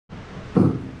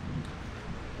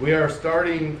We are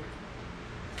starting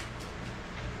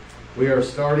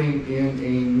in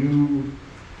a new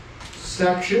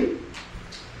section.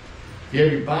 If you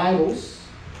have your Bibles,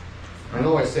 I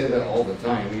know I say that all the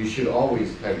time. You should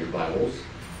always have your Bibles.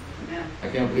 Yeah. I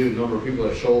can't believe the number of people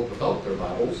that show up without their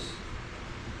Bibles.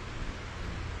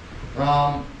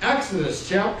 Exodus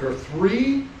chapter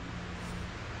 3.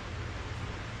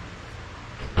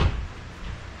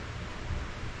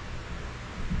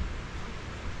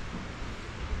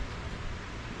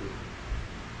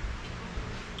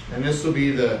 And this will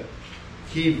be the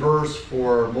key verse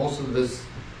for most of this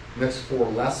next 4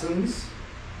 lessons.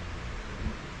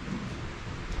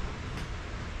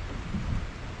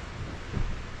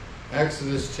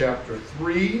 Exodus chapter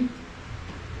 3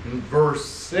 and verse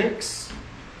 6.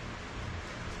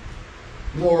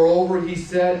 Moreover, he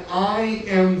said, I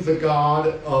am the God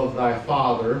of thy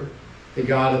father, the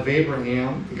God of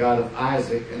Abraham, the God of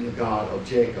Isaac, and the God of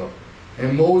Jacob.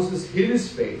 And Moses hid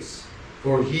his face,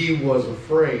 for he was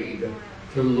afraid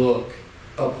to look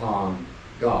upon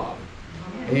God.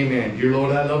 Amen. Dear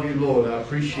Lord, I love you, Lord. I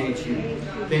appreciate you.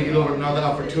 Thank you, Lord, for another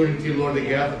opportunity, Lord, to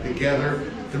gather together,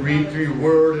 to read through your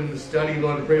word and to study,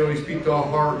 Lord. I pray, Lord, you speak to our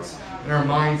hearts and our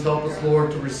minds. Help us, Lord,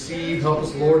 to receive. Help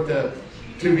us, Lord,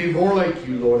 to be more like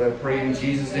you, Lord. I pray in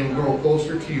Jesus' name, grow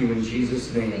closer to you in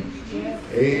Jesus' name.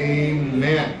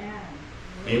 Amen.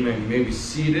 Amen. You may be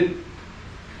seated.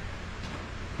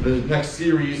 The next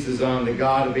series is on the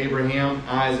God of Abraham,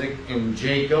 Isaac, and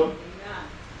Jacob.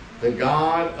 The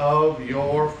God of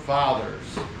your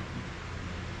fathers.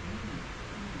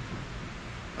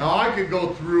 Now I could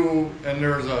go through, and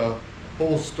there's a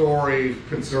whole story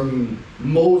concerning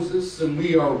Moses, and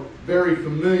we are very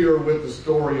familiar with the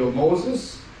story of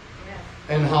Moses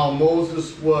and how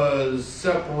Moses was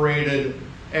separated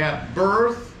at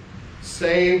birth,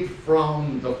 saved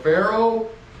from the Pharaoh,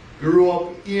 grew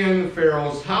up in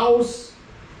Pharaoh's house,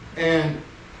 and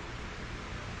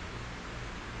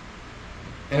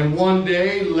one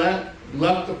day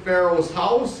left the Pharaoh's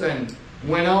house and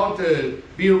went out to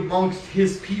be amongst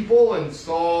his people and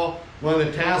saw one of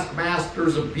the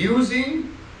taskmasters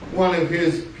abusing one of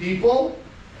his people,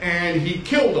 and he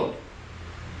killed him.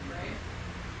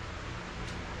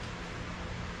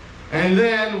 And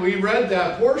then we read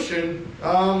that portion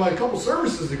a couple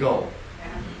services ago.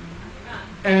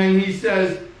 And he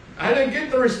says, I didn't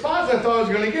get the response I thought I was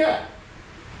going to get.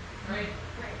 Right.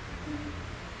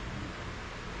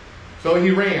 So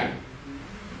he ran.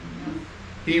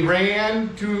 He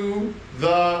ran to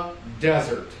the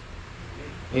desert.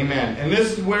 Amen. And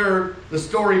this is where the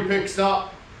story picks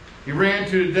up. He ran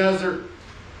to the desert.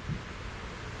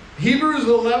 Hebrews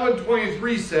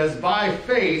 11:23 says, by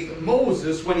faith,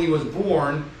 Moses, when he was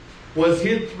born, was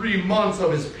hid 3 months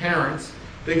of his parents,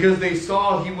 because they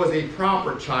saw he was a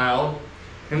proper child,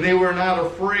 and they were not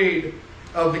afraid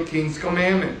of the king's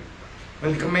commandment.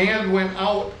 When the command went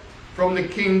out from the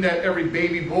king that every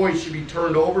baby boy should be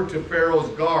turned over to Pharaoh's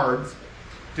guards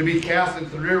to be cast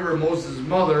into the river, Moses'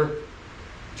 mother,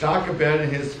 Jochebed,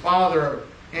 and his father,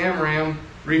 Amram,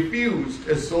 refused.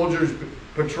 As soldiers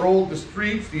patrolled the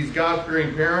streets, these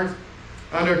God-fearing parents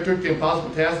undertook the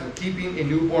impossible task of keeping a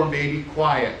newborn baby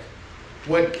quiet.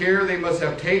 What care they must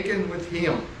have taken with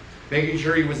him, making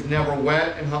sure he was never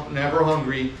wet and never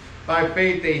hungry. By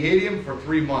faith, they hid him for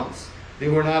 3 months. They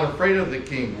were not afraid of the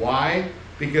king. Why?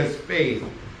 Because faith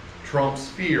trumps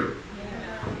fear.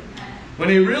 When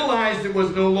they realized it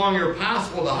was no longer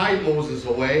possible to hide Moses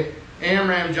away,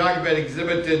 Amram and Jochebed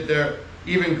exhibited their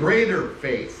even greater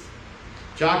faith.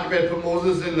 Jochebed put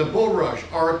Moses in the bulrush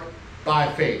ark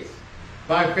by faith.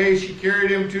 By faith, she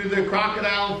carried him to the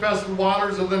crocodile-infested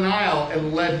waters of the Nile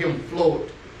and let him float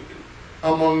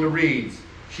among the reeds.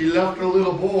 She left her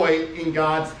little boy in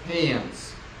God's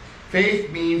hands.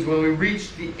 Faith means when we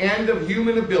reach the end of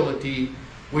human ability,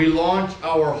 we launch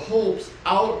our hopes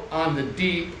out on the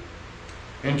deep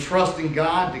and trust in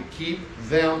God to keep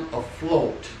them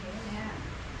afloat.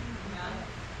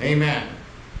 Amen.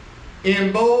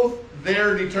 In both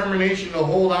their determination to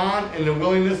hold on and the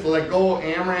willingness to let go,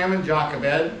 Amram and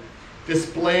Jochebed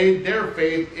displayed their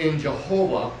faith in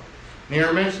Jehovah. They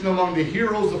are mentioned among the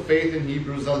heroes of faith in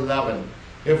Hebrews 11.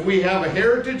 If we have a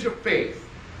heritage of faith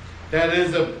that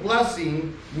is a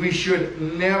blessing, we should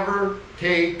never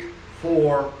take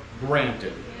for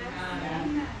granted.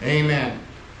 Amen.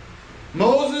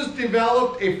 Moses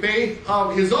developed a faith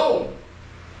of his own.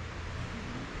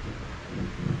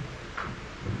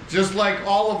 Just like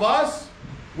all of us,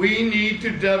 we need to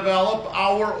develop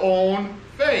our own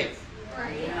faith.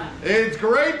 It's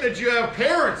great that you have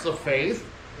parents of faith.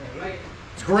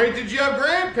 It's great that you have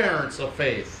grandparents of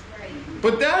faith.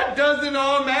 But that doesn't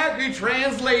automatically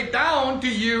translate down to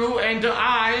you and to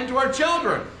I and to our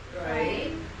children.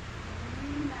 Right.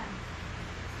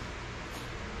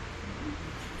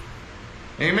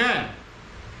 Amen.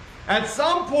 At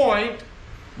some point,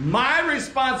 I'm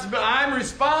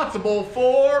responsible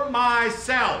for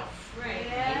myself. Right.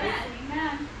 Yes.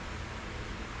 Amen.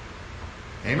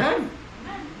 Amen.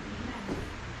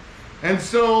 And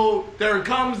so there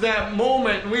comes that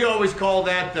moment, and we always call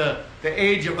that the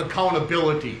age of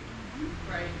accountability.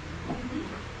 Right.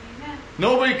 Amen.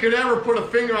 Nobody could ever put a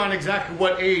finger on exactly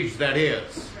what age that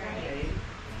is. Right.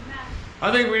 Amen.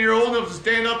 I think when you're old enough to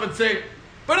stand up and say,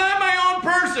 but I'm my own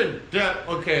person. Yeah,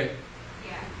 okay.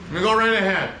 Yeah. I'm going to go right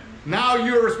ahead. Now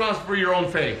you're responsible for your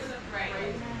own faith. Right.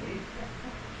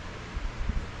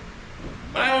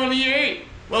 But I'm only 8.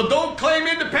 Well, don't claim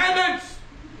independence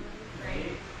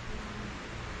Right.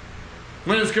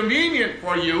 when it's convenient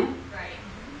for you. Right.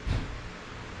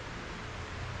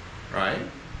 Right?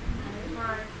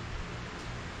 Right.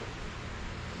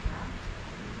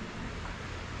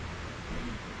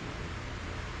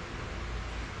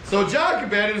 So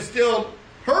Jochebed instilled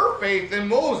her faith in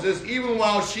Moses even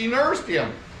while she nursed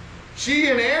him. She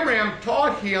and Amram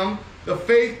taught him the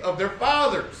faith of their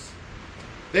fathers.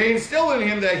 They instilled in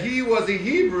him that he was a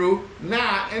Hebrew,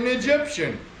 not an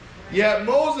Egyptian. Yet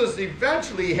Moses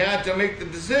eventually had to make the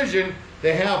decision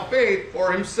to have faith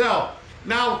for himself.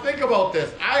 Now think about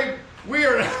this. We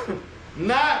are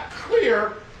not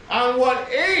clear on what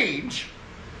age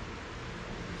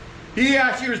he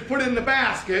actually was put in the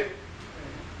basket,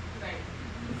 Right.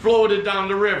 floated down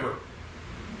the river.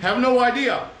 Have no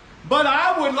idea. But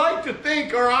I would like to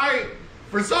think,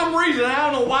 for some reason, I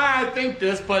don't know why I think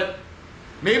this, but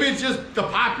maybe it's just the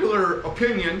popular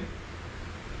opinion.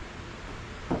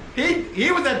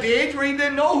 He was at the age where he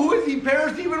didn't know who his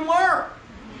parents even were.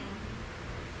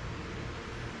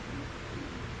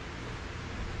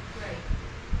 Right.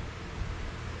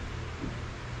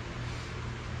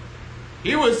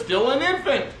 He was still an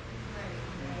infant. Right.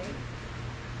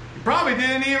 He probably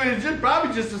didn't even,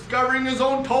 probably just discovering his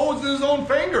own toes and his own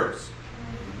fingers.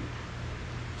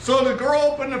 So to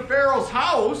grow up in the Pharaoh's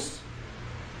house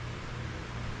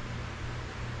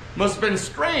must have been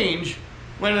strange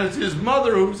when it's his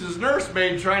mother, who's his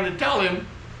nursemaid, trying to tell him,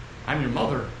 I'm your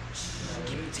mother. Shh,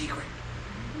 keep it secret.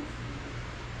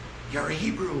 You're a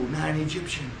Hebrew, not an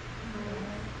Egyptian.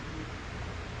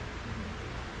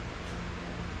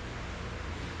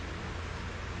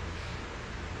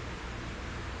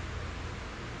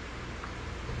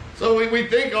 So we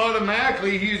think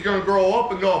automatically he's going to grow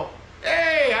up and go,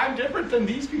 hey, I'm different than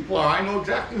these people are. I know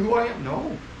exactly who I am.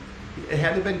 No, it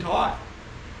hadn't been taught.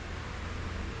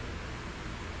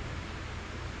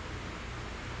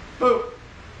 But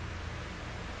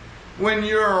when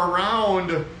you're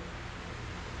around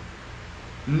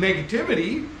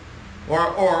negativity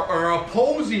or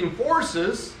opposing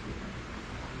forces,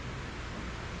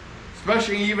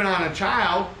 especially even on a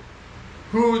child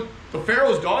who the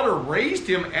Pharaoh's daughter raised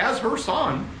him as her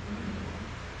son.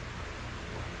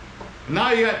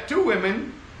 Now you got two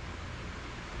women.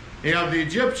 You have the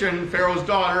Egyptian Pharaoh's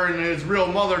daughter and his real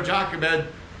mother, Jochebed,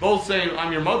 both saying,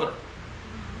 I'm your mother.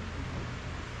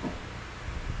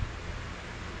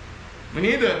 We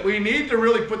need to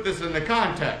really put this into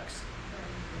context.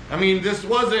 I mean, this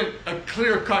wasn't a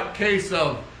clear-cut case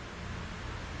of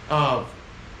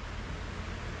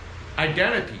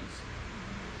identities.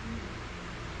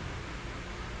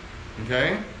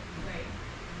 Okay? Right.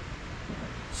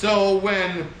 So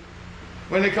when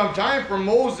it come time for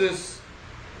Moses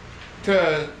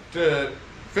to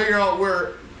figure out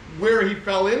where he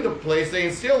fell into place, they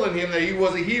instilled in him that he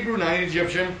was a Hebrew, not an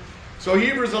Egyptian. So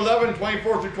Hebrews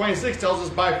 11:24-26 tells us,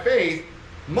 by faith,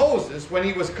 Moses, when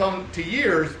he was come to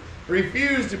years,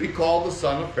 refused to be called the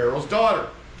son of Pharaoh's daughter.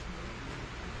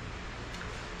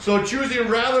 So choosing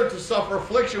rather to suffer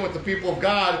affliction with the people of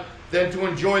God than to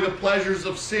enjoy the pleasures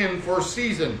of sin for a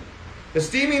season,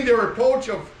 esteeming the reproach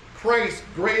of Christ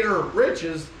greater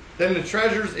riches than the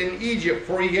treasures in Egypt,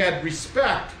 for he had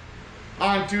respect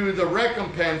unto the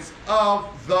recompense of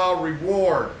the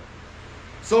reward.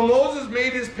 So Moses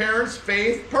made his parents'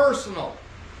 faith personal.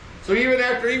 So even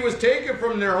after he was taken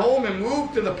from their home and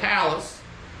moved to the palace,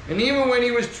 and even when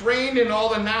he was trained in all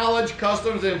the knowledge,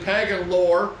 customs, and pagan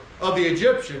lore of the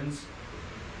Egyptians,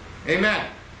 amen.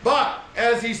 But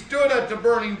as he stood at the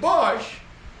burning bush,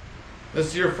 this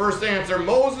is your first answer,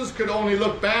 Moses could only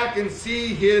look back and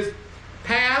see his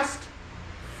past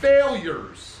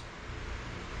failures.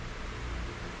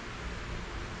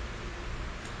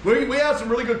 We have some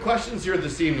really good questions here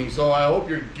this evening, so I hope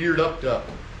you're geared up to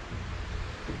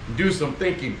do some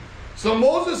thinking. So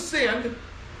Moses sinned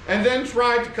and then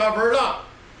tried to cover it up.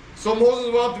 So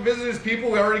Moses went out to visit his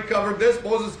people. We already covered this.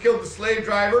 Moses killed the slave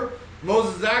driver.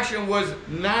 Moses' action was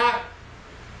not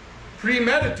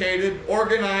premeditated,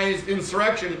 organized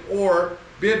insurrection or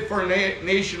bid for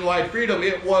nationwide freedom.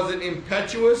 It was an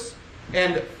impetuous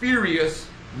and furious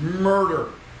murder.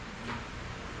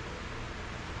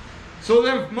 So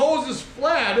then Moses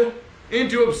fled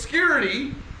into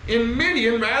obscurity in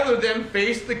Midian rather than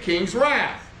face the king's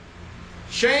wrath.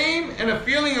 Shame and a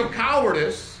feeling of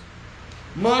cowardice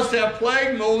must have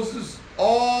plagued Moses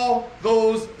all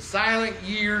those silent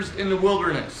years in the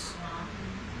wilderness.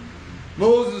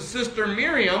 Moses' sister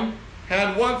Miriam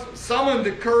had once summoned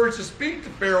the courage to speak to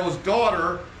Pharaoh's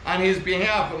daughter on his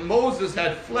behalf, but Moses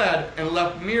had fled and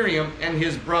left Miriam and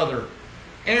his brother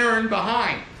Aaron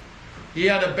behind. He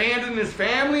had abandoned his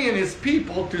family and his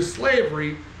people to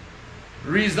slavery,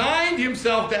 resigned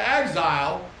himself to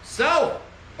exile,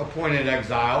 self-appointed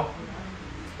exile,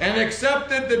 and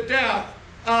accepted the death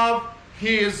of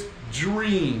his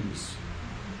dreams.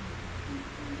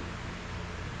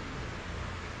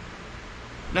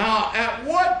 Now, at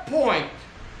what point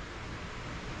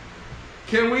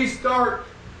can we start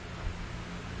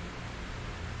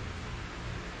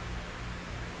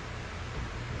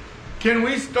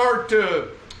to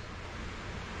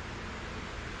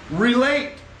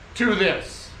relate to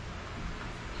this?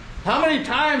 How many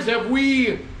times have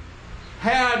we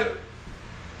had,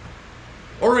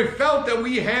 or we felt that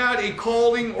we had a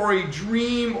calling or a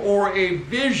dream or a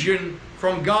vision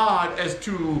from God as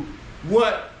to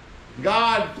what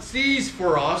God sees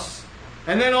for us,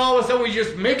 and then all of a sudden we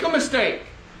just make a mistake,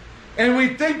 and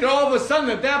we think that all of a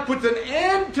sudden that puts an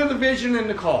end to the vision and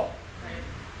the call.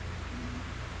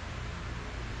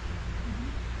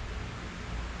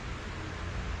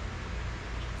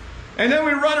 And then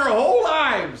we run our whole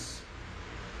lives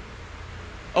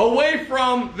away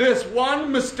from this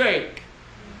one mistake.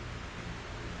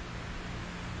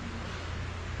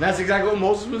 And that's exactly what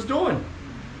Moses was doing.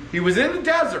 He was in the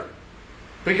desert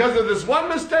because of this one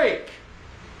mistake.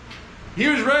 He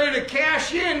was ready to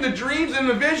cash in the dreams and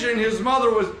the vision his mother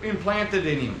was implanted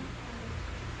in him.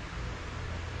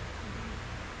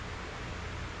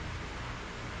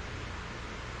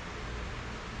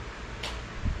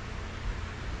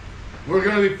 We're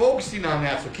going to be focusing on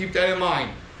that, so keep that in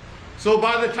mind. So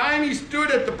by the time he stood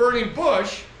at the burning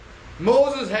bush,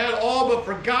 Moses had all but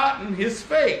forgotten his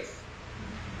faith.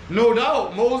 No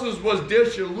doubt Moses was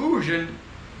disillusioned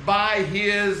by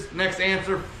his, next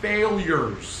answer,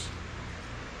 failures.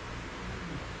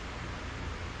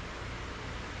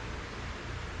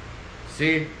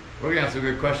 See, we're going to have some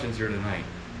good questions here tonight.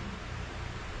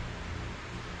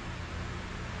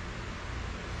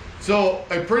 So,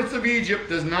 a prince of Egypt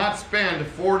does not spend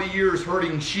 40 years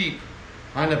herding sheep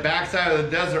on the backside of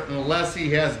the desert unless he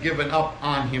has given up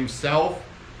on himself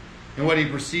and what he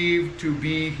perceived to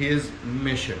be his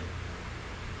mission.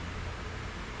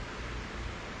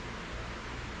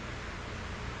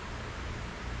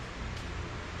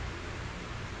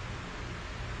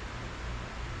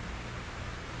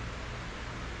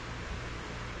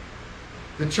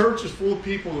 The church is full of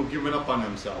people who have given up on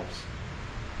themselves.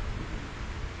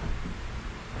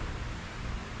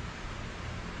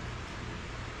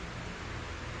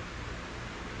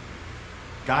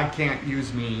 God can't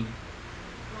use me.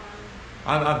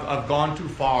 I've gone too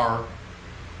far.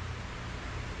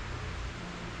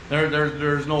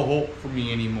 There's no hope for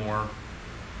me anymore.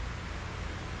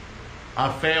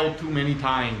 I've failed too many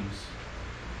times.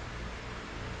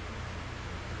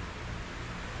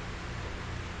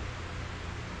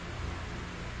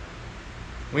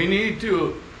 We need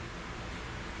to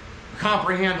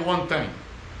comprehend one thing.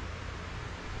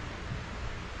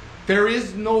 There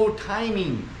is no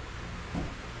timing.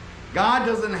 God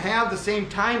doesn't have the same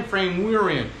time frame we're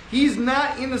in. He's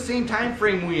not in the same time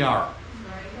frame we are.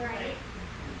 Right.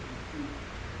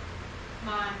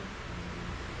 Come on. Right.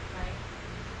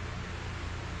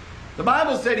 The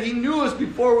Bible said He knew us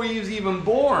before we was even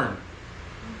born.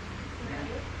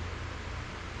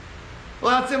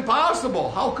 Well, that's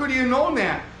impossible. How could He have known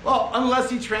that? Well, unless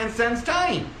He transcends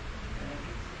time.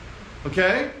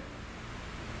 Okay?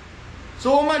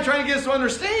 So what am I trying to get us to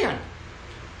understand?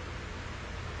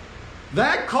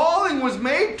 That calling was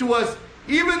made to us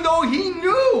even though He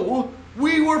knew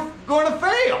we were going to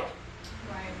fail.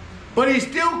 Right. But He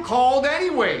still called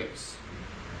anyways.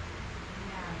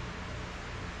 Yeah.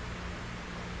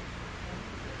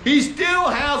 He still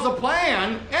has a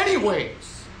plan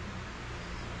anyways.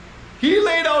 He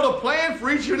laid out a plan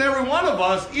for each and every one of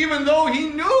us even though He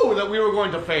knew that we were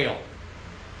going to fail.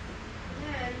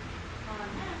 Good.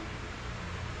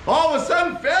 All of a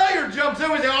sudden, failure jumps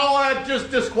in. We say, oh, that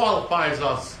just disqualifies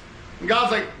us. And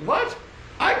God's like, what?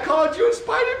 I called you in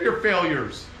spite of your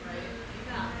failures.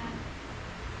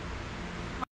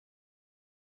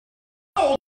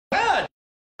 Oh, bad.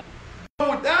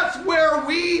 So that's where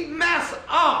we mess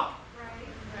up.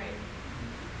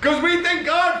 Because we think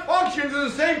God functions in the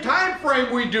same time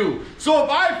frame we do. So if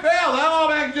I fail, that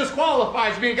automatically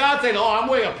disqualifies me. And God's saying, oh, I'm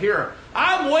way up here.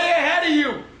 I'm way ahead of you.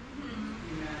 Amen.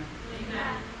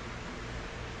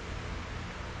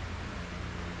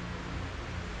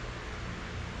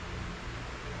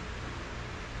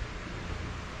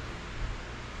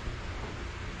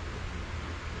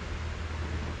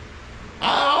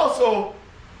 I also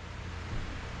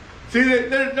see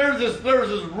that there's this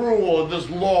rule, this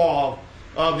law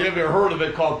of you ever heard of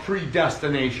it called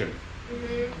predestination?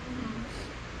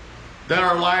 That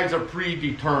our lives are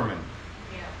predetermined.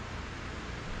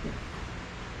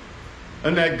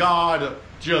 And that God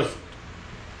just,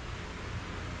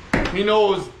 He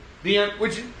knows the end,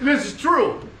 which this is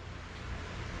true.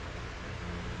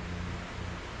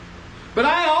 But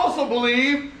I also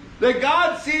believe that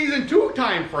God sees in two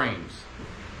time frames.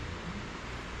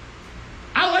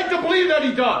 I like to believe that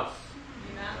He does.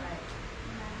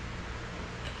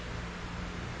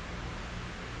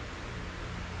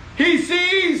 He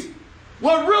sees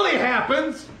what really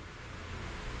happens,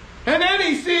 and then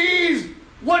He sees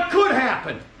what could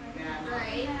happen.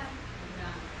 Right.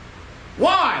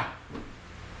 Why?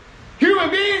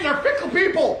 Human beings are fickle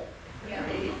people.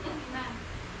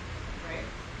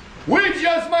 We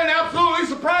just might absolutely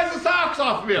surprise the socks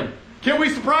off of Him. Can we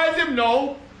surprise Him?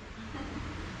 No.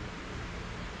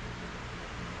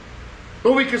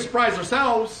 But we can surprise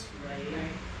ourselves.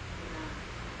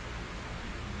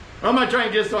 I'm not trying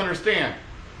to get us to understand.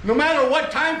 No matter what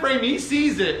time frame He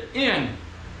sees it in,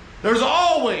 there's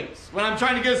always, what I'm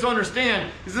trying to get us to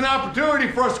understand, is an opportunity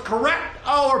for us to correct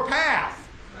our path.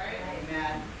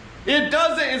 Amen.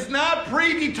 It's not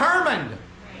predetermined.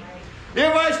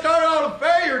 If I start out a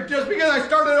failure, just because I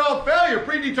started out a failure,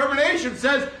 predetermination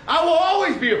says I will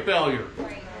always be a failure.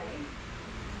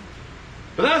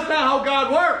 But that's not how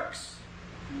God works.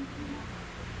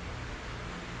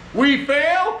 We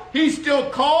fail, He still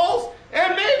calls,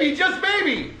 and maybe, just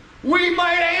maybe, we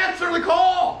might answer the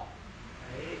call.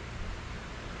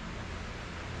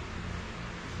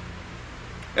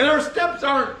 And our steps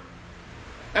aren't.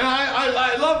 And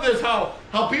I love this,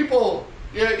 how people,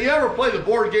 you ever play the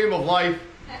board game of life?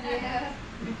 Yeah.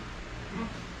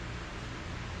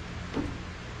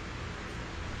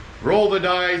 Roll the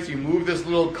dice, you move this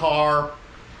little car,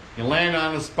 you land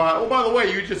on the spot. Oh, by the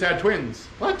way, you just had twins.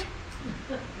 What?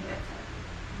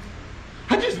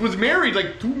 I just was married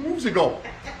like 2 moves ago.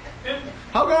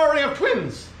 How come I already have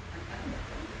twins?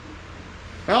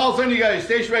 And all of a sudden you got a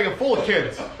station wagon full of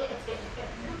kids.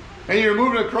 And you're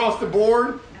moving across the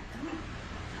board.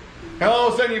 And all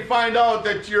of a sudden you find out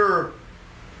that you're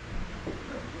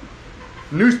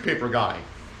a newspaper guy.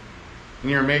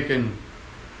 And you're making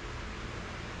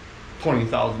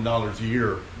 $20,000 a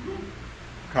year.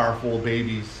 Car full of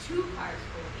babies. 2 cars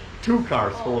full of 2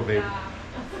 cars full of babies.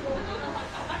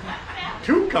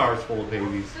 2 cars full of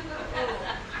babies.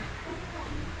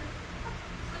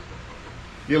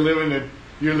 You live in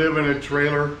a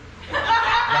trailer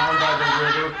down by the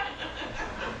river.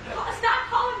 Stop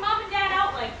calling Mom and Dad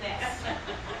out like this.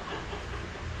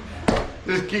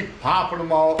 Just keep popping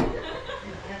them out.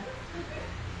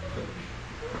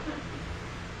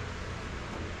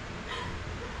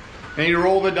 And you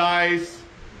roll the dice,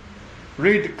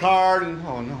 read the card, and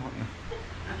oh no.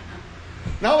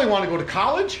 Now they want to go to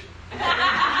college?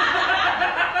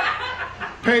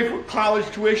 Pay for college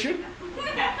tuition?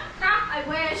 I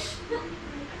wish.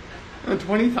 And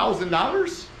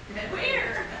 $20,000?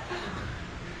 Where?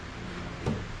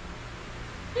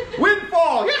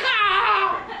 Windfall!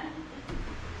 Yeah!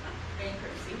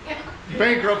 Bankruptcy.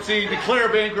 Bankruptcy, declare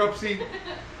bankruptcy.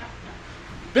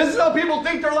 This is how people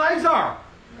think their lives are.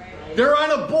 They're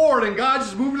on a board and God's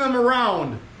just moving them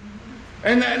around.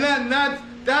 And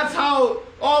that's how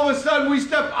all of a sudden we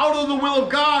step out of the will of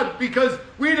God because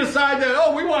we decide that,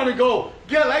 oh, we want to go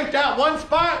get like that one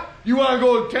spot. You want to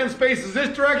go 10 spaces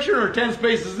this direction or 10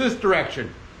 spaces this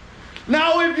direction.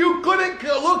 Now, if you couldn't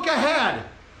look ahead,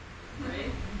 Right.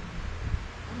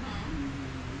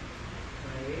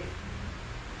 Right.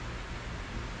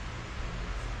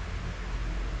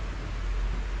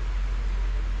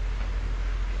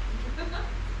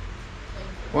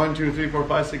 1, 2, 3, 4,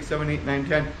 5, 6, 7, 8, 9,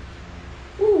 10.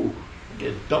 Ooh, I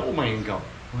get double my income.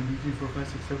 1, 2, 3, 4, 5,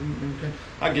 6, 7, 8, 9, 10.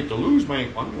 I get to lose my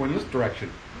income. I'm going this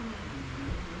direction.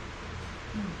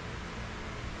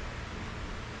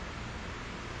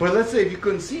 But let's say if you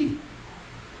couldn't see,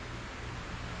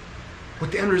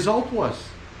 what the end result was.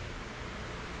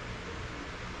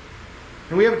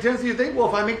 And we have a tendency to think, well,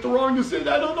 if I make the wrong decision,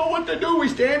 I don't know what to do. We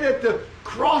stand at the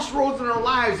crossroads in our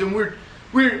lives, and we're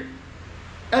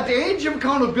at the age of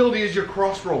accountability is your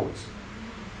crossroads.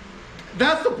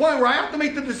 That's the point where I have to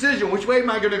make the decision. Which way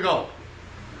am I going to go?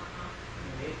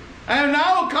 I am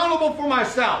now accountable for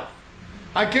myself.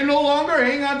 I can no longer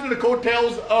hang on to the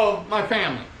coattails of my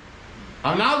family.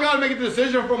 I've now got to make a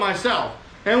decision for myself.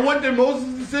 And what did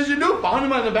Moses' decision do? Found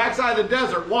him on the backside of the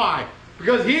desert. Why?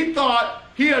 Because he thought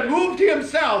he had moved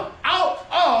himself out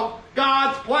of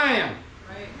God's plan.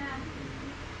 Right.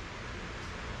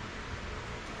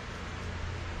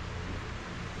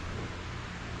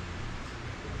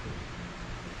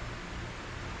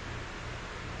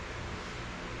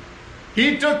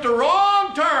 He took the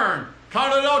wrong turn,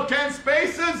 counted out 10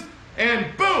 spaces, and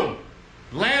boom,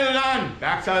 landed on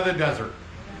backside of the desert.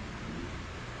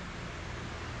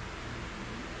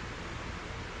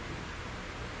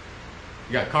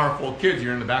 You got a car full of kids,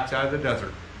 you're in the backside of the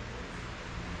desert.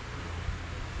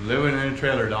 Living in a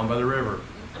trailer down by the river.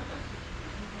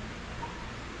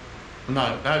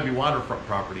 No, that'd be waterfront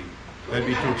property. That'd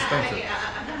be too expensive.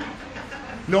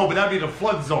 No, but that'd be the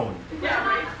flood zone. Yeah,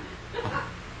 right.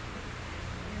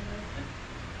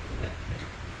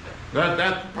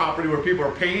 That's the property where people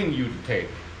are paying you to take.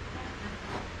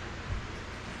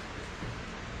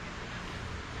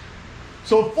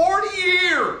 So 40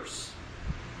 years,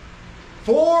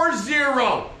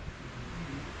 40,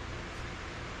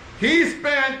 he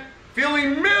spent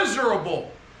feeling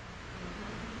miserable.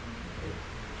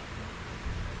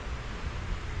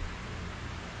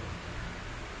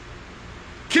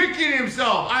 Kicking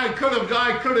himself. I could have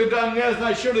done this and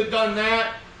I should have done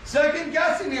that. Second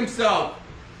guessing himself.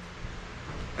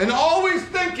 And always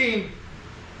thinking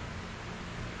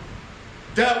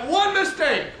that one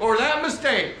mistake or that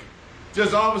mistake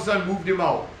just all of a sudden moved him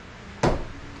out.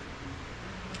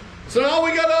 So now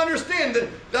we got to understand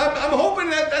that I'm hoping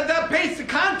that paints the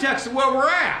context of where we're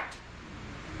at.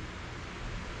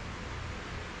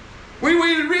 We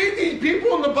read these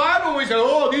people in the Bible and we say,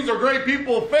 oh, these are great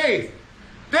people of faith.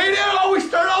 They didn't always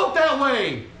start out that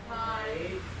way.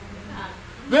 Right.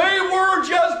 They were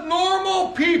just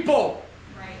normal people.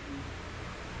 Right.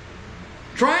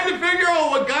 Trying to figure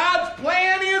out what God's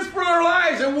plan is for their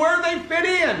lives and where they fit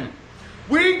in.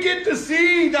 We get to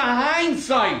see the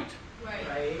hindsight.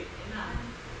 Right.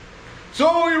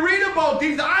 So when we read about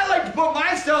these, I like to put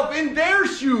myself in their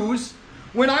shoes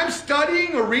when I'm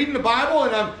studying or reading the Bible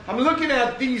and I'm looking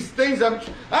at these things. I'm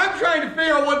trying to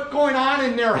figure out what's going on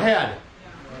in their head.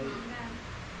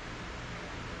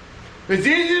 It's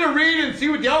easy to read and see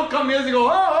what the outcome is and go,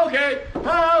 oh, okay.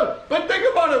 But think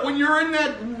about it when you're in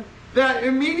that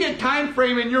immediate time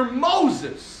frame and you're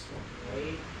Moses.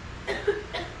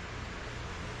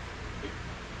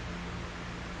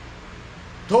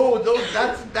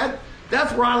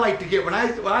 That's where I like to get. When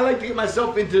I like to get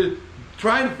myself into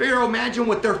trying to figure out, imagine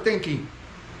what they're thinking.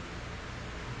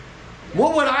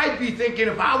 What would I be thinking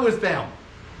if I was them?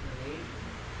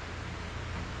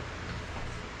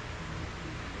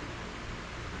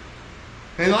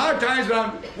 And a lot of times,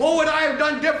 what would I have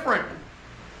done different?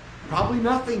 Probably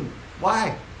nothing.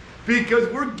 Why?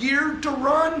 Because we're geared to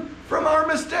run from our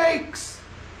mistakes.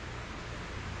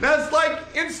 That's like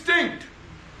instinct.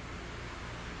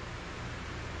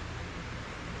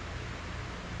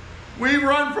 We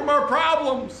run from our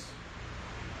problems.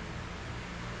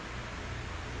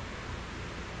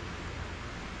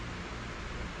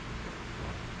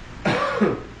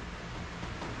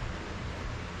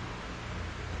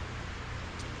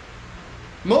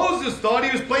 Moses thought he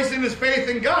was placing his faith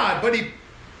in God, but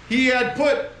he had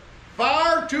put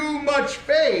far too much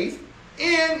faith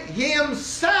in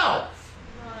himself.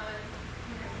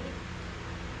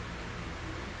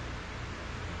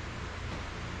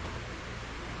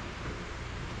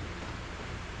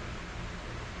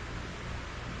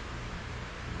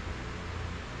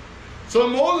 So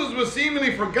Moses was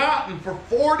seemingly forgotten for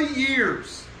 40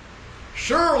 years.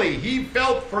 Surely he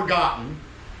felt forgotten,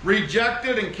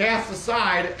 rejected, and cast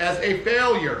aside as a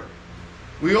failure.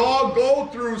 We all go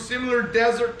through similar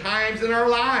desert times in our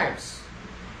lives.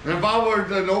 And if I were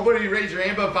to, nobody raise your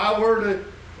hand, but if I were to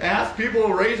ask people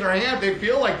to raise their hand, they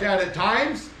feel like that at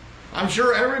times. I'm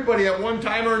sure everybody at one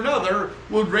time or another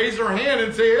would raise their hand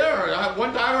and say, yeah, at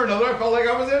one time or another I felt like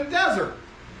I was in a desert.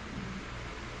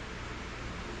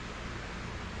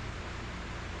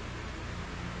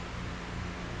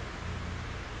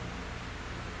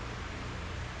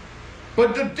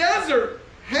 But the desert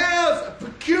has a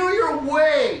peculiar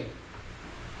way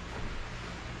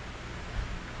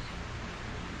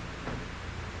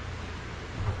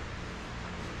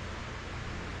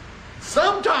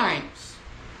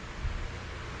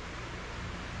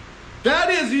That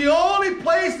is the only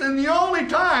place and the only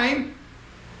time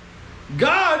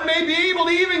God may be able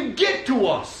to even get to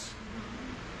us.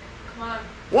 Come on.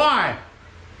 Why?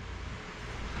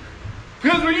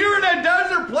 Because when you're in that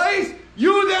desert place,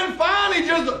 you then finally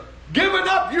just given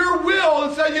up your will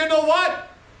and said, you know what?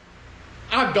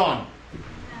 I'm done.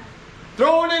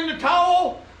 Throwing in the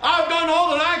towel. I've done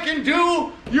all that I can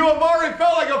do. You have already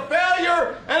felt like a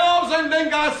failure. And all of a sudden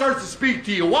then God starts to speak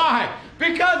to you. Why?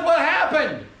 Because what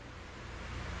happened?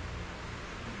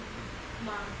 Come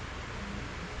on.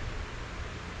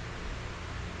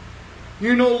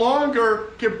 You no longer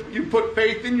you put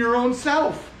faith in your own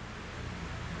self.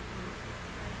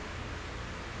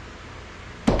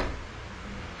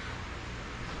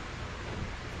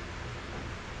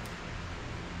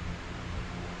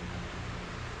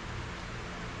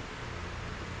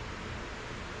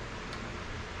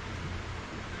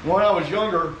 When I was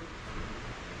younger,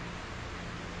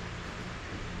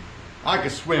 I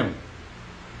could swim.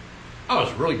 I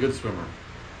was a really good swimmer.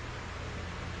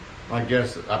 I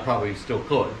guess I probably still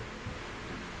could.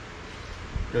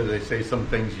 Because they say some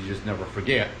things you just never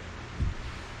forget.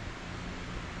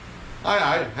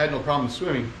 I had no problem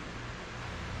swimming.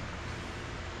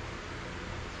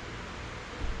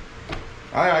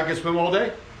 I could swim all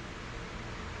day.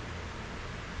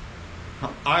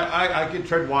 I could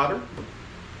tread water.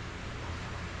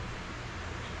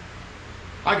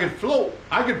 I could float.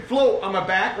 I could float on my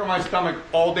back or my stomach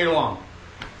all day long.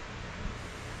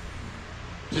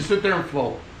 Just sit there and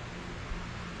float.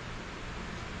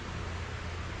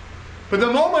 But the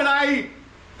moment I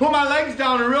put my legs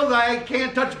down and realize I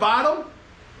can't touch bottom,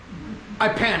 I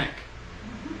panic.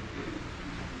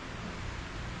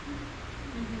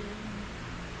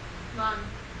 Come on.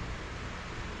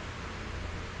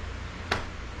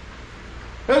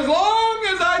 As long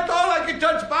as I thought I could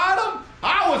touch bottom,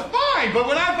 I was fine. But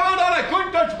when I found out I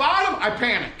couldn't touch bottom, I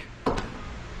panic.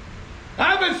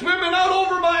 I've been swimming out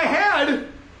over my head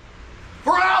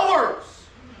for hours.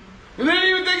 And didn't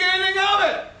even think anything of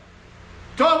it.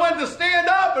 Till I went to stand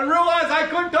up and realized I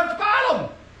couldn't touch bottom.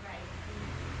 Right.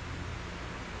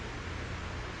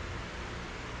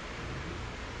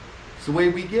 It's the way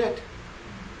we get.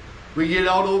 We get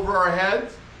out over our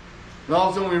heads. And all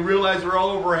of a sudden when we realize we're all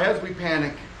over our heads, we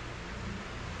panic.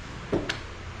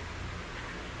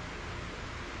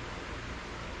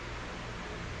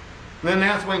 Then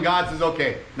that's when God says,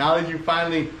 okay, now that you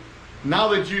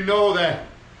know that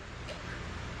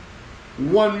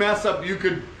one mess up you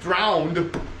could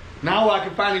drown, now I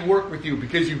can finally work with you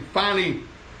because you finally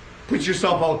put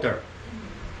yourself out there.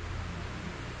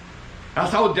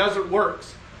 That's how desert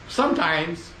works.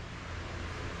 Sometimes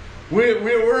we're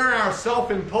in our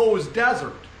self-imposed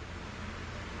desert.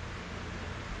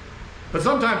 But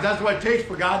sometimes that's what it takes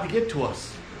for God to get to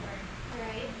us.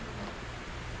 Right.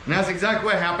 And that's exactly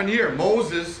what happened here.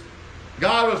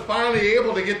 God was finally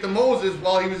able to get to Moses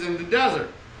while he was in the desert.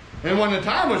 And when the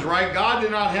time was right, God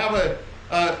did not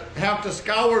have to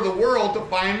scour the world to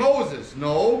find Moses.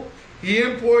 No, he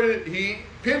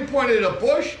pinpointed a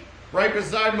bush right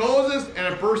beside Moses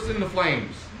and it burst into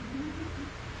flames.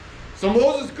 So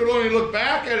Moses could only look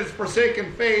back at his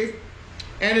forsaken faith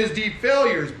and his deep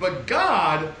failures, but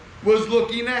God was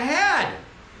looking ahead.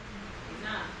 He's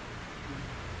not.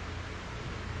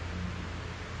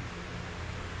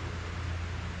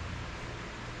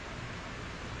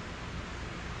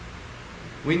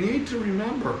 We need to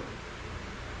remember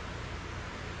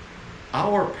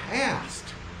our past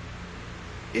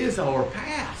is our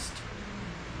past.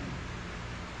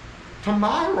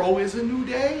 Tomorrow is a new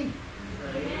day.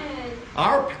 Amen.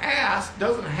 Our past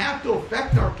doesn't have to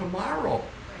affect our tomorrow.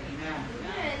 Amen.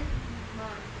 Amen. Come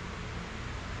on.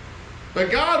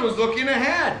 But God was looking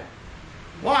ahead.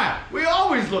 Why? We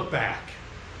always look back.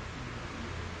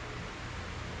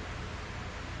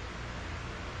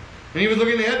 And he was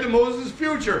looking ahead to Moses'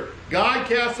 future. God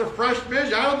cast a fresh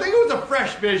vision. I don't think it was a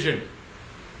fresh vision.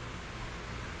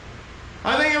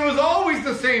 I think it was always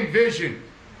the same vision.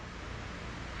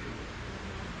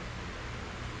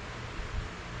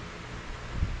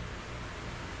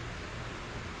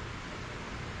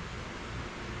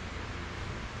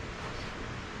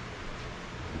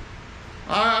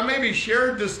 I maybe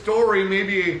shared this story,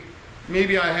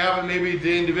 maybe I haven't, maybe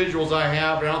the individuals I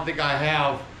have, but I don't think I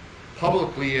have,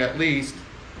 publicly at least.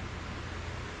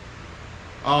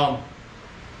 When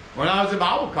I was in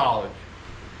Bible college,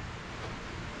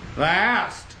 I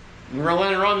asked, we were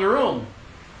laying around the room,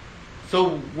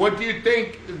 so what do you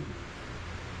think,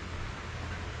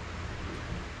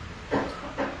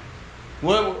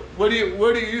 what do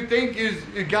you think is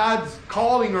God's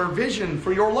calling or vision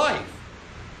for your life?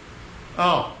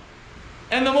 Oh,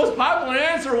 And the most popular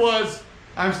answer was,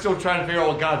 I'm still trying to figure out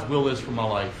what God's will is for my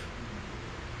life.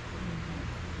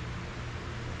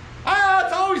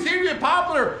 It's always seemed to be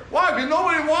popular. Why? Because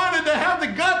nobody wanted to have the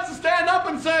guts to stand up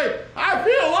and say, I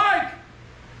feel like.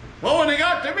 Well, when they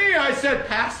got to me, I said,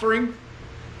 pastoring.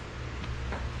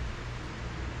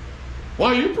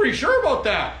 Well, you're pretty sure about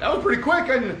that. That was pretty quick.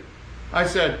 And I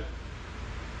said,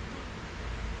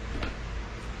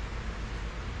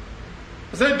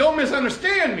 don't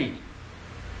misunderstand me.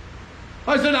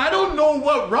 I said, I don't know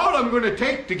what route I'm going to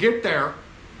take to get there.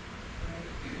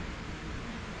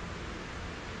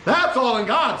 That's all in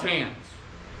God's hands.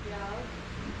 Yeah.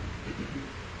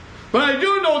 But I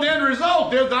do know the end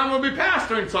result is I'm going to be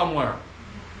pastoring somewhere.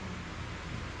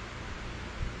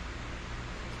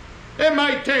 It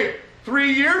might take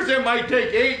 3 years, it might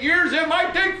take 8 years, it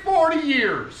might take 40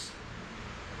 years.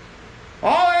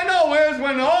 All I know is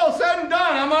when all said and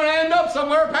done, I'm going to end up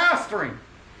somewhere pastoring.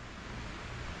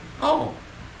 Oh.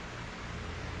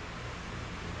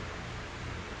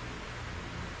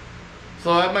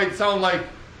 So that might sound like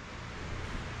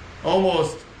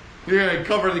almost you're going to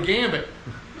cover the gambit.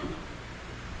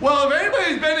 Well, if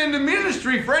anybody's been in the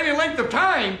ministry for any length of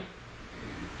time,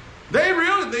 they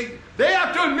have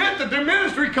to admit that their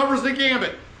ministry covers the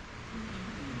gambit.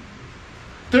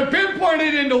 To pinpoint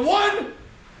it into one,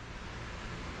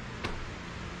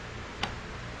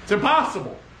 it's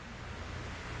impossible.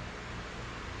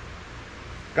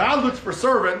 God looks for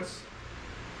servants.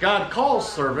 God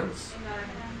calls servants.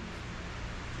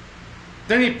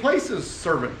 Then He places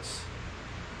servants.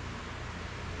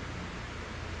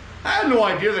 I had no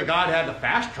idea that God had the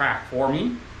fast track for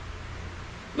me.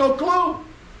 No clue.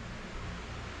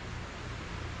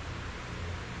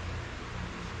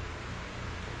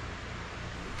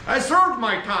 I served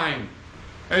my time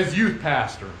as youth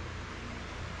pastor.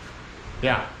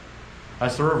 Yeah, I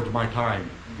served my time.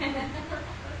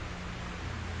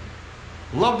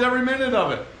 Loved every minute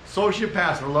of it. Associate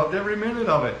pastor, loved every minute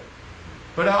of it.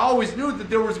 But I always knew that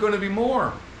there was going to be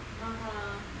more.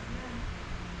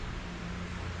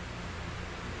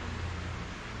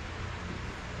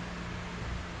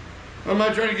 I'm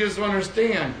not trying to get us to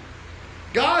understand.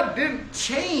 God didn't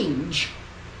change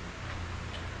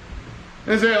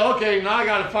and say, okay, now I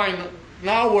got to find,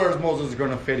 now where's Moses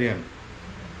going to fit in?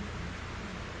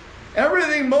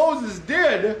 Everything Moses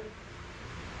did,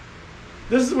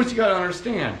 this is what you got to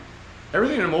understand.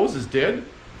 Everything that Moses did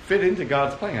fit into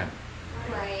God's plan.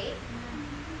 Right.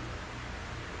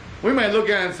 We might look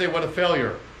at it and say, what a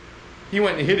failure. He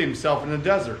went and hid himself in the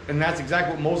desert. And that's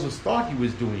exactly what Moses thought he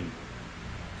was doing.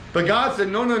 But God said,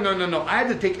 no. I had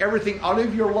to take everything out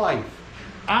of your life.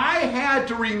 I had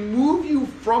to remove you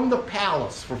from the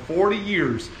palace for 40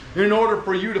 years in order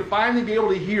for you to finally be able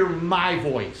to hear my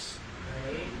voice.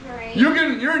 Right.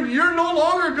 You're no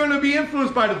longer going to be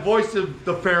influenced by the voice of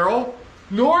the Pharaoh,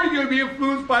 nor are you going to be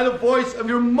influenced by the voice of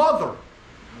your mother.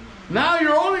 Now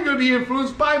you're only going to be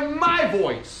influenced by my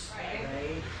voice.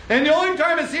 Right. And the only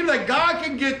time it seems like God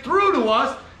can get through to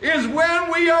us is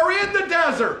when we are in the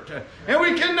desert and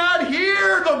we cannot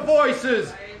hear the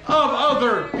voices of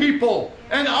other people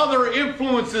and other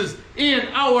influences in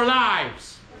our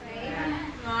lives. Right.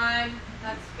 Come on.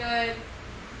 That's good.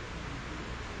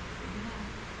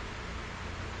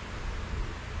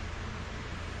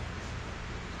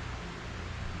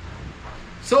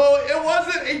 So it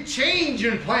wasn't a change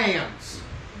in plans.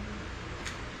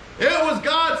 It was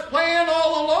God's plan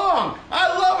all along.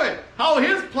 I love it. How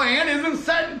His plan isn't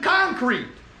set in concrete.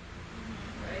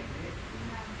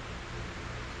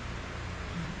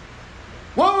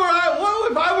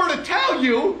 What if I were to tell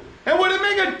you, and would it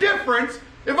make a difference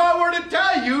if I were to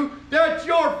tell you that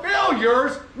your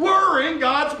failures were in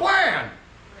God's plan?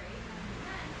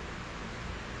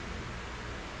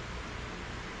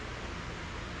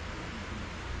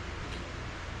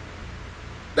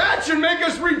 That should make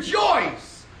us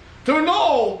rejoice to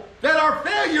know that our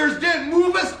failures didn't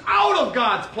move us out of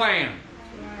God's plan.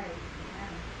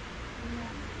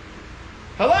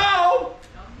 Hello?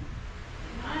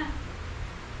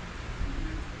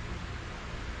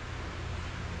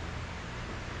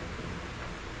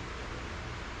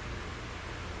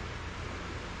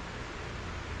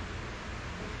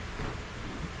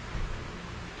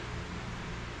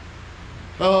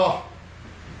 Oh,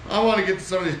 I want to get to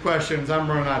some of these questions. I'm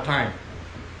running out of time.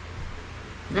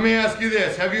 Let me ask you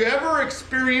this. Have you ever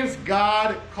experienced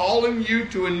God calling you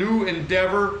to a new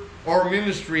endeavor or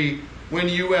ministry when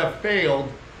you have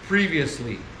failed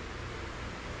previously?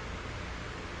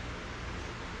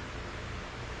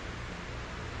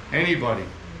 Anybody?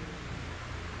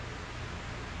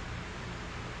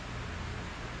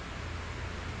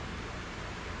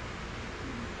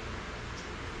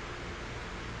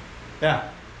 Yeah.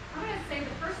 I'm going to say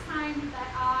the first time that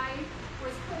I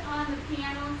was put on the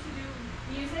piano to do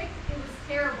music, it was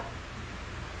terrible.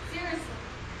 Seriously.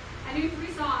 I knew 3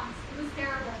 songs. It was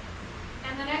terrible.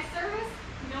 And the next service,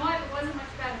 you know what? It wasn't much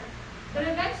better. But it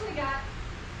eventually got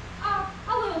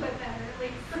a little bit better, at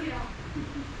least, you know.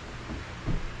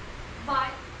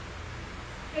 But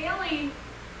failing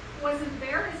was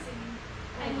embarrassing,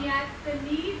 and yet the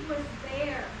need was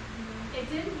there. It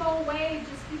didn't go away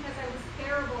just because I was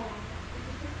terrible.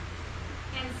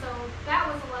 And so that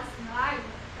was a lesson that I learned.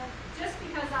 That just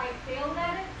because I failed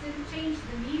at it didn't change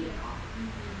the need at all.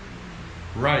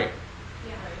 Right.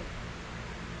 Yeah.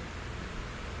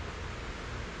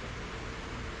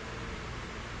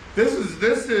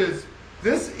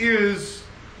 This is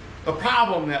a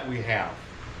problem that we have.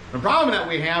 The problem that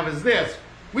we have is this.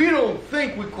 We don't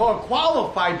think we are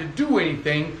qualified to do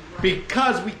anything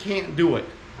because we can't do it.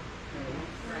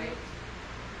 Right.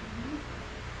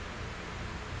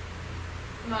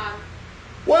 Come on.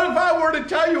 What if I were to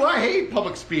tell you I hate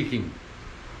public speaking?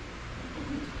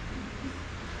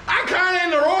 I'm kind of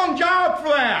in the wrong job for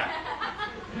that.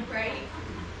 Right.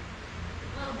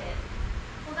 A little bit.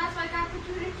 Well, that's why God put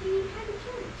you in a teeny tiny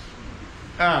church.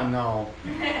 Oh, no.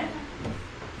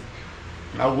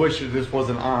 I wish that this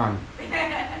wasn't on.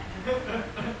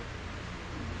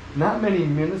 Not many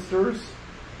ministers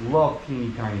love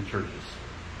teeny tiny churches.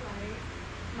 Right.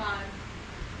 Come on.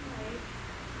 Right.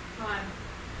 Come on.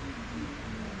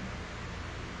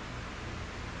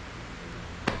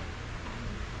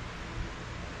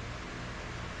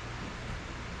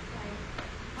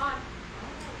 Come on.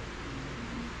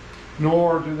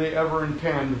 Nor do they ever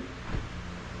intend.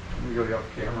 Let me go off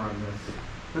camera on this.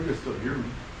 They can still hear me.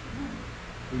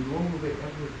 Nor will they ever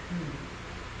intend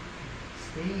to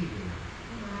stay here.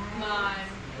 Come on.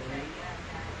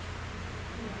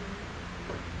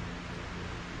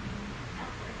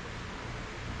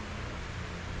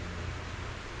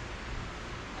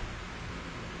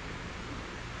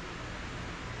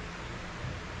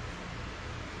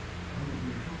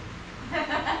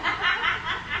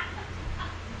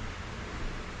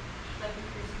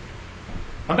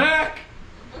 I'm back!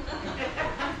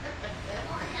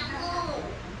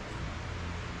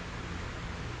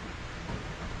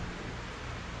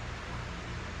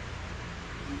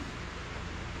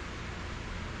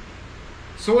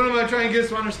 So what am I trying to get us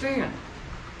to understand?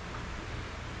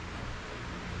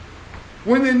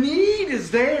 When the need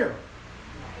is there,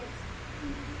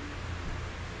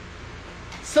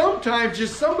 sometimes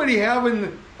just somebody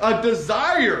having a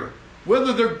desire,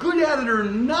 whether they're good at it or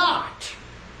not,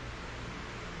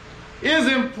 is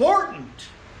important.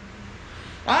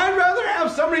 I'd rather have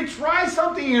somebody try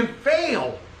something and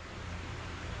fail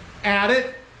at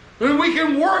it, and we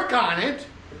can work on it,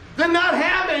 than not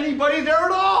have anybody there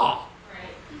at all.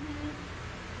 Right.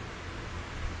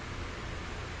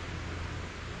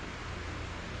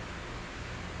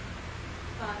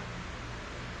 Fun.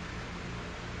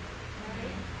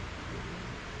 Right.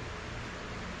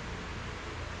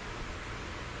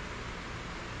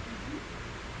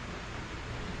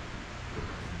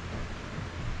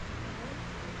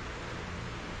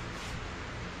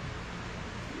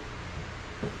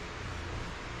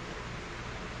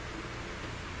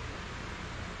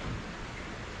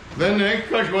 Then the next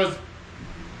question was,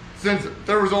 since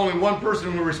there was only one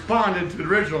person who responded to the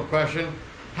original question,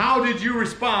 how did you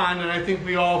respond? And I think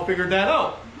we all figured that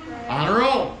out on our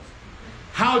own.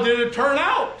 How did it turn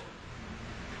out?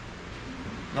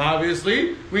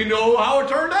 Obviously, we know how it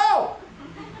turned out.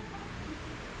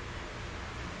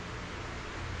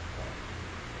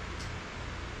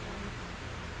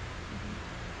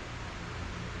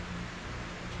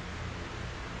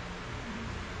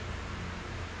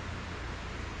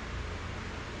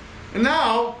 And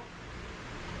now,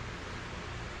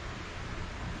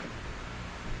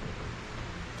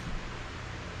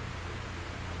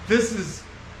 this is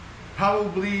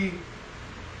probably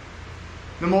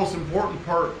the most important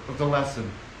part of the lesson.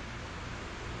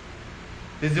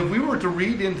 Is if we were to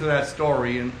read into that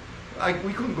story, and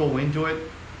we couldn't go into it,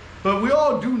 but we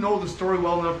all do know the story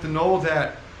well enough to know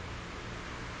that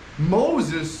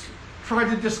Moses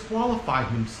tried to disqualify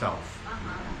himself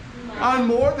on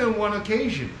more than one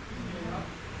occasion.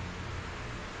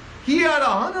 He had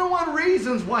 101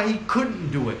 reasons why he couldn't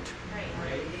do it.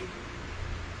 Right.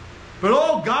 But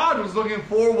all God was looking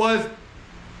for was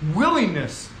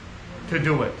willingness to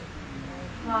do it.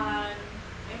 Come on.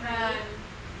 Amen.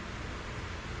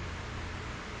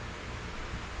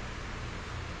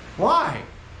 Why?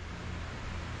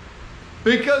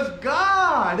 Because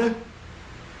God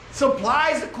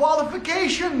supplies the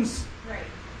qualifications. Right.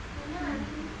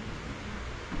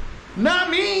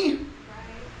 Not me.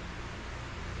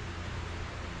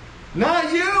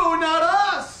 Not you, not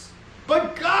us,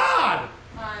 but God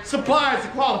Fun. supplies the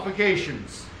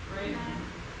qualifications. Right.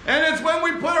 And it's when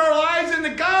we put our lives into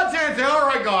God's hands and say, all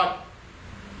right, God,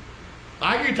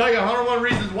 I can tell you 101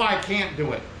 reasons why I can't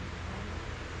do it.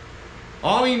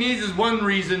 All he needs is one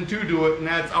reason to do it, and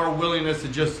that's our willingness to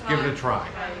just give it a try.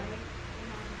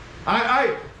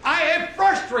 Right. It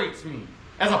frustrates me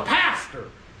as a pastor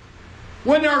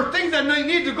when there are things that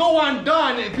need to go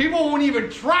undone and people won't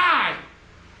even try.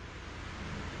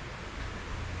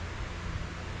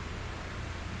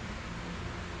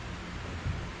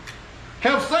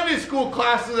 Have Sunday school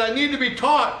classes that need to be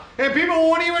taught, and people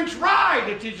won't even try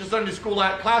to teach a Sunday school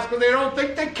class because they don't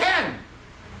think they can.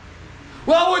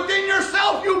 Well, within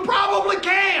yourself, you probably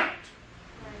can't.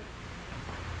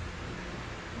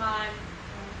 Fun.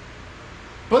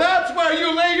 But that's where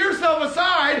you lay yourself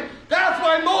aside. That's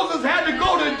why Moses had to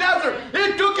go to the desert.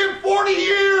 It took him 40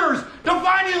 years to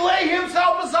finally lay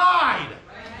himself aside.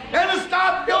 And to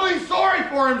stop feeling sorry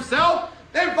for himself.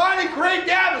 And finally create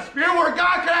the atmosphere where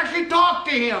God could actually talk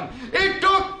to him. It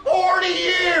took 40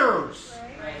 years.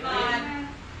 Fun.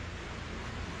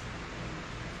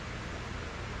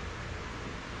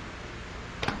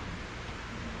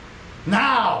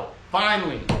 Now,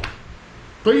 finally.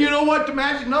 But you know what the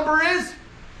magic number is?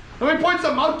 Let me point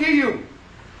something out to you.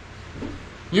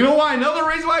 You know why? Another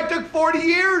reason why it took 40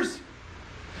 years?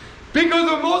 Because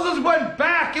when Moses went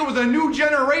back, it was a new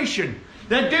generation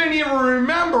that didn't even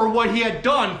remember what he had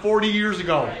done 40 years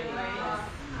ago.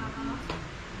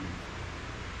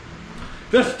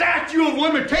 The statute of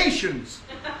limitations.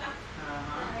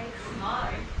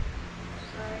 Smart.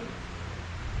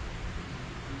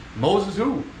 Moses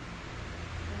who?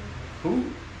 Who?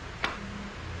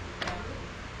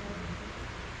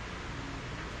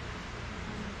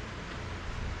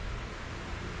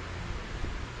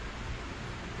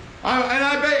 And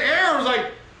I bet Aaron was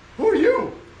like, who are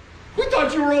you? We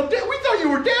thought you were all dead. We thought you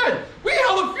were dead. We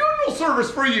held a funeral service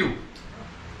for you.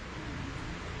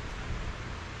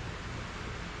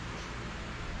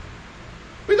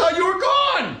 We thought you were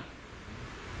gone.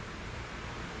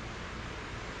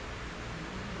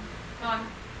 Fun.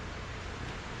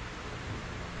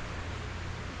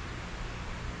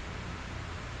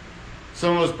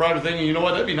 Some of us probably thinking, you know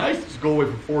what, that'd be nice to just go away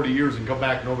for 40 years and come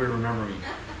back and nobody remember me.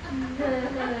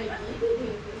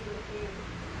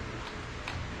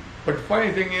 But the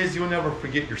funny thing is, you'll never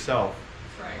forget yourself.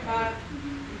 That's right.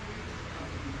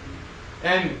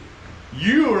 And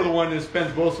you are the one that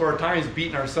spends most of our times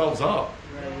beating ourselves up.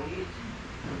 Right.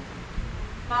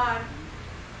 Fun.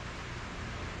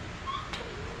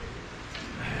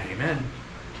 Amen.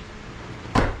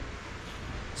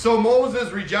 So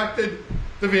Moses rejected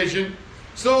the vision.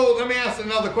 So let me ask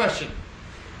another question.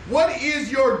 What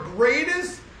is your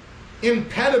greatest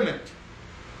impediment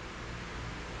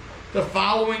to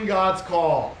following God's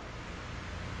call?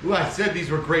 Ooh, I said these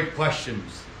were great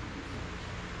questions.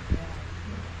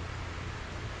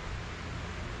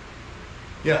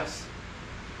 Yes.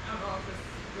 I don't know if this is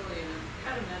really an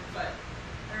impediment, but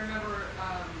I remember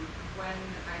when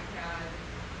I had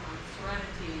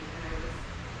Serenity and I was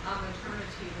on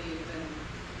maternity leave and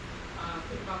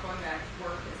thinking about going back to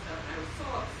work and stuff, and I was so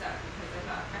upset because I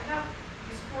thought, I have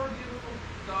these 4 beautiful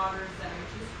daughters and I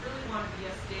just really want to be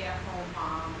a stay-at-home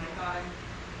mom, and I thought I'm,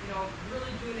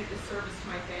 really doing a disservice to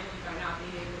my family by not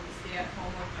being able to stay at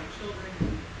home with my children.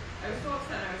 And I was so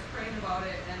upset. I was praying about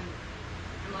it, and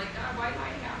I'm like, God, why do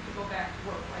I have to go back to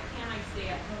work? Why can't I stay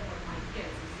at home with my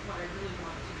kids? This is what I really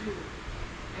want to do.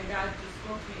 And God just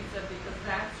spoke to me and said, because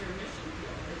that's your mission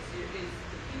field. Is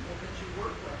the people that you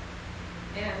work with.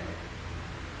 And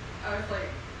I was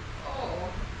like, oh,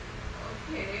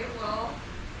 okay, well,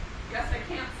 guess I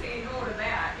can't say no to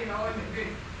that, and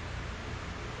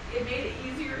it made it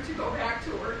easier to go back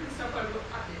to work and stuff.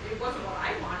 It wasn't what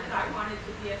I wanted. I wanted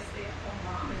to be a stay-at-home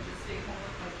mom and just stay home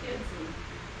with my kids and,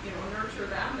 nurture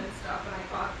them and stuff. And I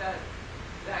thought that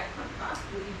could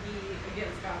possibly be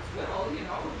against God's will,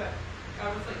 but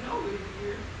God was like, no, you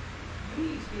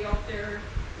need to be out there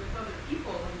with other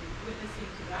people and witnessing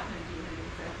to them and being an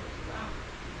example to them.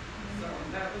 So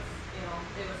that was,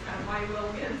 it was kind of my will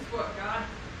against what God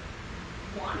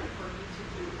wanted for me to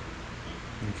do.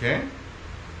 Okay.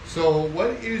 So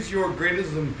what is your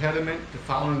greatest impediment to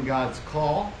following God's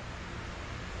call?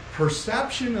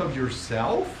 Perception of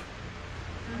yourself?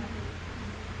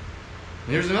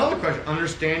 Here's another question.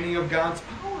 Understanding of God's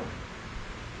power.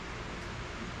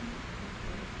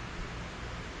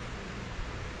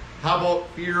 How about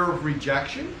fear of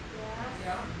rejection? Yes.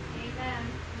 Yep. Amen.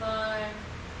 Fun.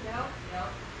 Yep. Yep.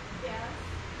 Yes.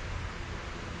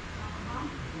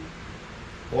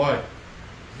 Boy,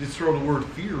 just throw the word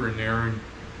fear in there and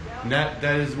And that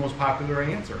is the most popular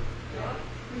answer.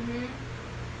 Mm-hmm.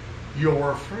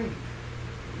 You're afraid.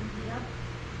 Yep.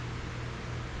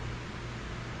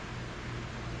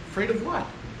 Afraid of what?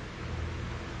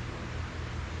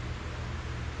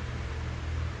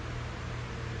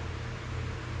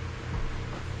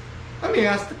 Let me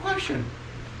ask the question.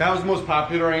 That was the most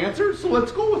popular answer, so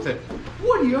let's go with it.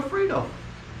 What are you afraid of?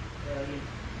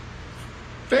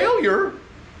 Failure?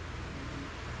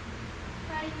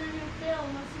 How are you going to fail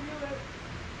unless you do it?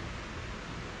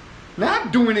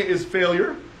 Not doing it is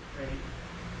failure.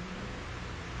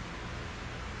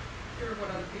 Hear what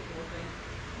other people will think.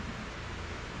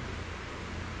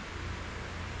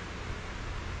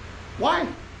 Why?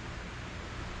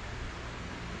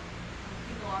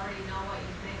 People already know what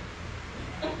you think.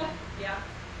 Yeah.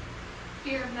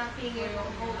 Fear of not being able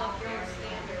to hold up your own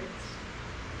standards.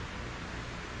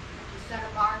 You set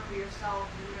a bar for yourself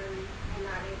and you're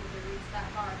not able to reach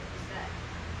that bar that you set.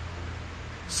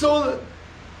 So,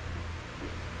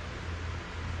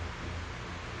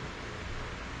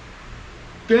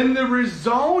 then the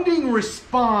resounding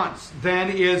response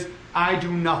then is, I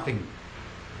do nothing.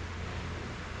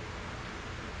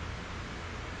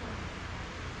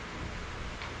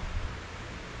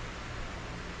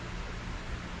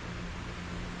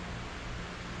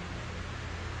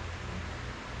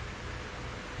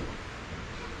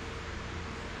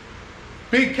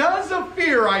 Because of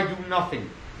fear, I do nothing.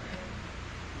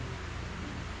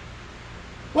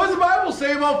 What does the Bible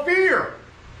say about fear?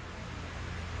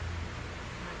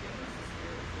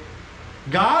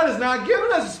 God has not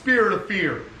given us a spirit of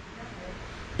fear,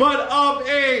 but of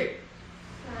a,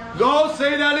 go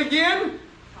say that again,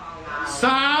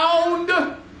 sound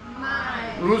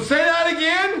mind. Say that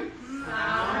again.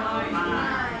 Sound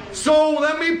mind. So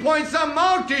let me point something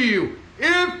out to you.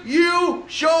 If you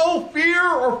show fear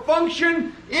or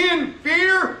function in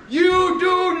fear, you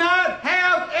do not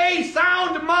have a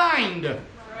sound mind.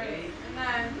 Right. And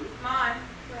then mine.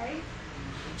 Right?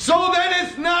 So then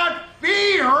it's not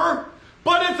fear,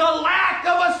 but it's a lack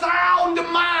of a sound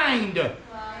mind. Right.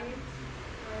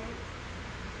 Right.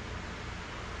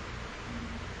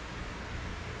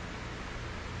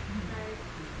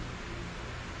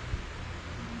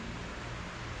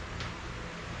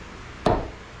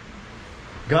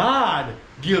 God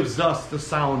gives us the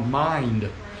sound mind.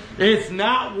 It's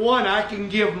not one I can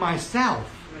give myself.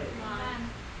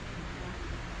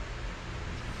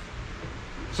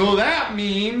 So that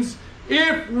means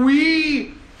if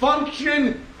we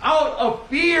function out of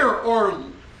fear or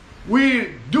we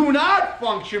do not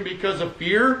function because of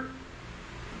fear,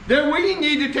 then we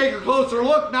need to take a closer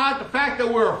look, not at the fact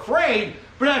that we're afraid,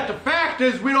 but at the fact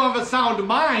is we don't have a sound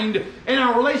mind and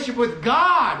our relationship with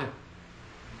God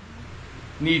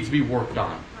needs to be worked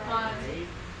on. Right.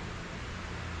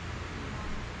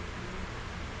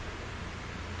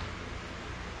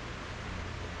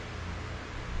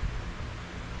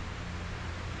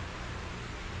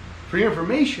 For your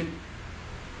information,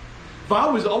 if I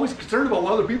was always concerned about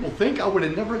what other people think, I would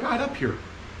have never got up here.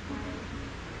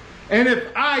 And if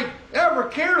I ever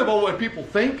cared about what people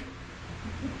think,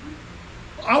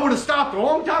 I would have stopped a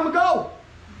long time ago.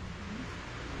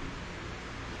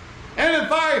 And if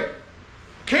I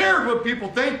cared what people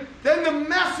think, then the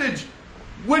message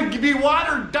would be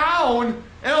watered down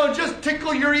and it'll just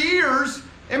tickle your ears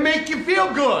and make you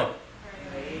feel good.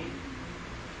 Right.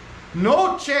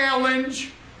 No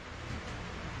challenge,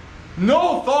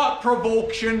 no thought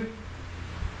provocation,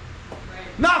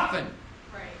 Right. nothing.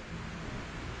 Right.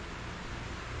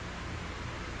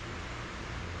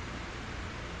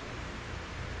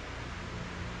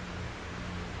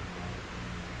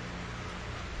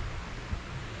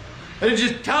 And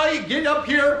just tell you, get up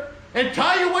here and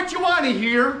tell you what you want to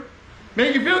hear,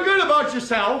 make you feel good about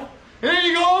yourself, and then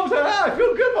you go home and say, I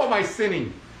feel good about my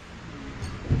sinning.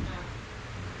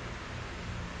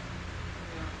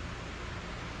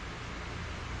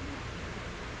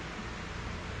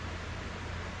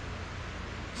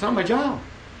 It's not my job.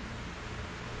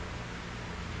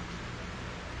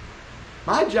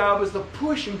 My job is to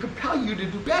push and compel you to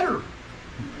do better.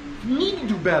 You need to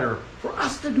do better. For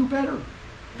us to do better.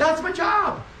 That's my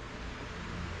job.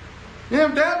 And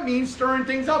if that means stirring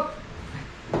things up.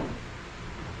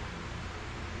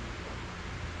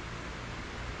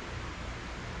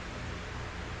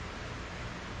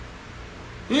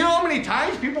 You know how many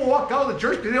times people walk out of the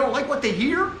church because they don't like what they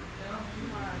hear?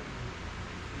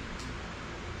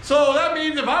 So that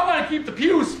means if I want to keep the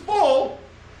pews full,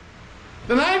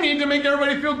 then I need to make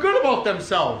everybody feel good about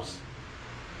themselves.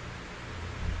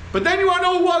 But then you want to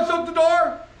know who walks out the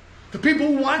door? The people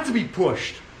who want to be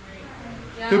pushed.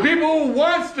 Yeah. The people who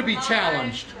wants to be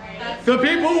challenged. Right. That's The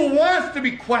people who wants to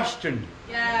be questioned.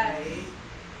 Yes.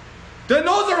 Then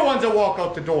those are the ones that walk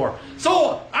out the door.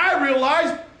 So I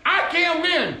realized I can't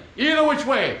win either which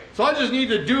way. So I just need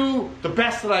to do the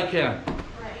best that I can.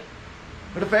 Right.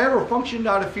 But if I ever functioned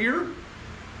out of fear,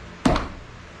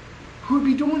 who would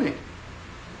be doing it?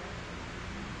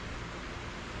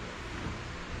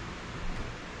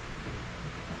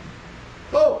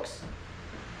 Folks,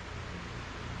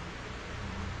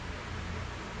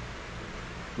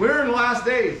 we're in the last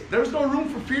days. There's no room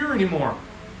for fear anymore.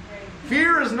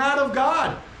 Fear is not of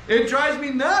God. It drives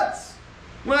me nuts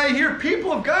when I hear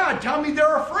people of God tell me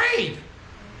they're afraid.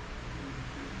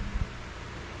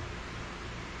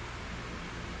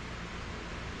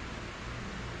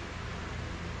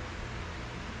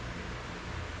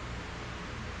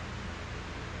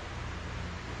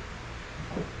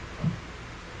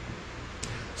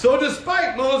 So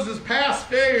despite Moses' past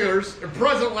failures and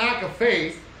present lack of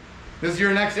faith, this is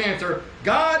your next answer,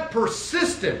 God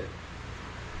persisted.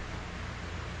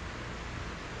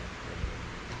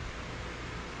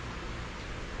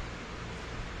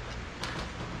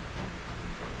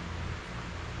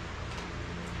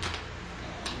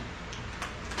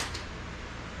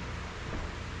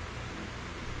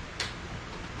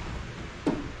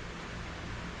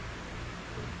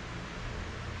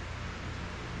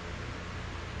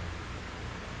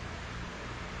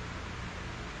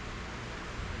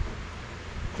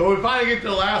 So we finally get to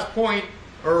the last point,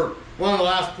 or one of the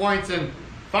last points, and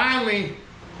finally,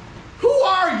 who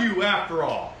are you after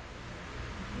all?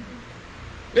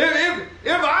 Who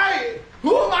am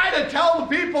I to tell the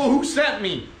people who sent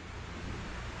me?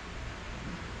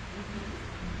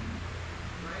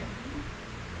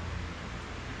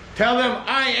 Tell them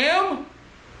I am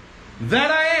that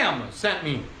I am sent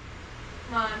me.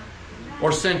 Come on.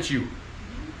 Or sent you.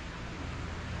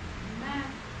 Amen.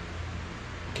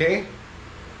 Okay?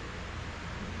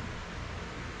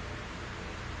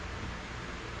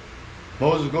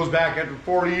 Moses goes back after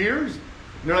 40 years. And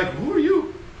they're like, who are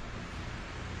you?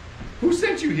 Who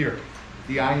sent you here?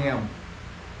 The I am.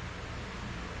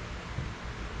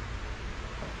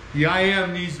 The I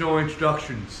am needs no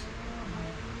introductions.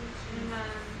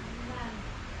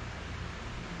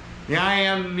 The I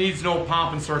am needs no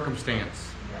pomp and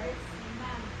circumstance.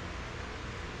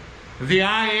 The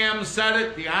I am said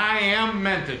it. The I am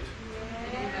meant it.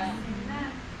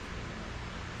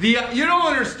 You don't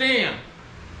understand.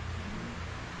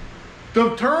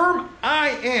 The term I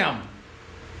am.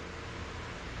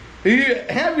 You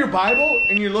have your Bible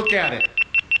and you look at it.